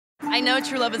I know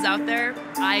true love is out there.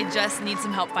 I just need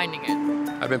some help finding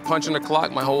it. I've been punching the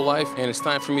clock my whole life, and it's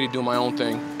time for me to do my own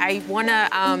thing. I want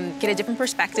to get a different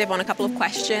perspective on a couple of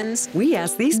questions. We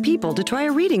asked these people to try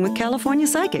a reading with California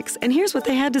Psychics, and here's what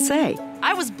they had to say.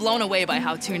 I was blown away by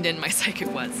how tuned in my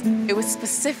psychic was. It was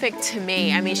specific to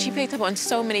me. I mean, she picked up on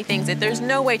so many things that there's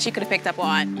no way she could have picked up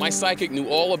on. My psychic knew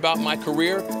all about my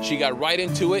career. She got right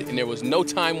into it, and there was no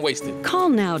time wasted. Call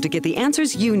now to get the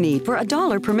answers you need for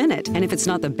 $1 per minute. And if it's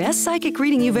not the best psychic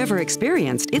reading you've ever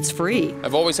experienced, it's free.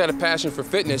 I've always had a passion for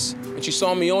fitness, and she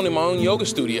saw me owning my own yoga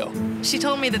studio. She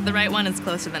told me that the right one is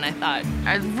closer than I thought.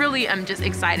 I really am just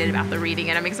excited about the reading,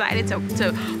 and I'm excited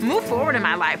to move forward in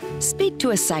my life. Speak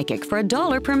to a psychic for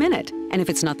 $1 per minute. And if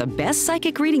it's not the best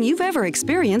psychic reading you've ever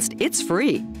experienced, it's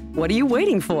free. What are you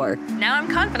waiting for? Now I'm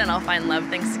confident I'll find love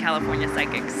thanks to California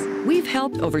Psychics. We've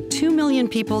helped over 2 million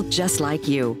people just like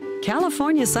you.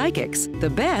 California Psychics, the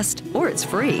best, or it's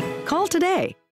free. Call today.